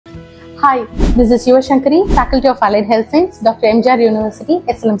Hi, this is Yuva Shankari, Faculty of Allied Health Science, Dr. M.G.R. University,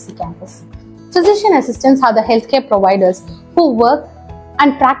 SLMC Campus. Physician assistants are the healthcare providers who work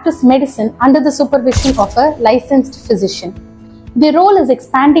and practice medicine under the supervision of a licensed physician. Their role is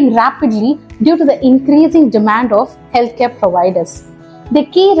expanding rapidly due to the increasing demand of healthcare providers. Their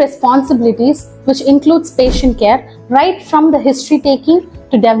key responsibilities, which includes patient care, right from the history taking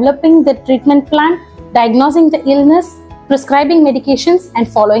to developing the treatment plan, diagnosing the illness, prescribing medications and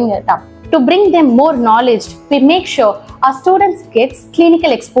following it up. To bring them more knowledge, we make sure our students get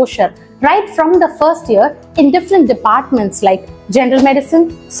clinical exposure right from the first year in different departments like general medicine,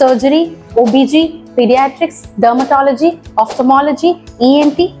 surgery, OBG, pediatrics, dermatology, ophthalmology,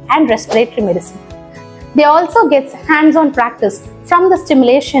 ENT and respiratory medicine. They also get hands-on practice from the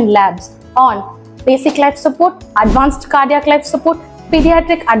stimulation labs on basic life support, advanced cardiac life support,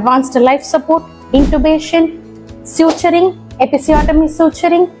 pediatric advanced life support, intubation, suturing, episiotomy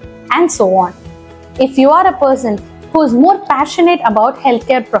suturing, and so on. If you are a person who is more passionate about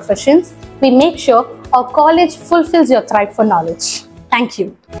healthcare professions, we make sure our college fulfills your thrive for knowledge. Thank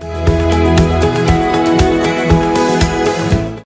you.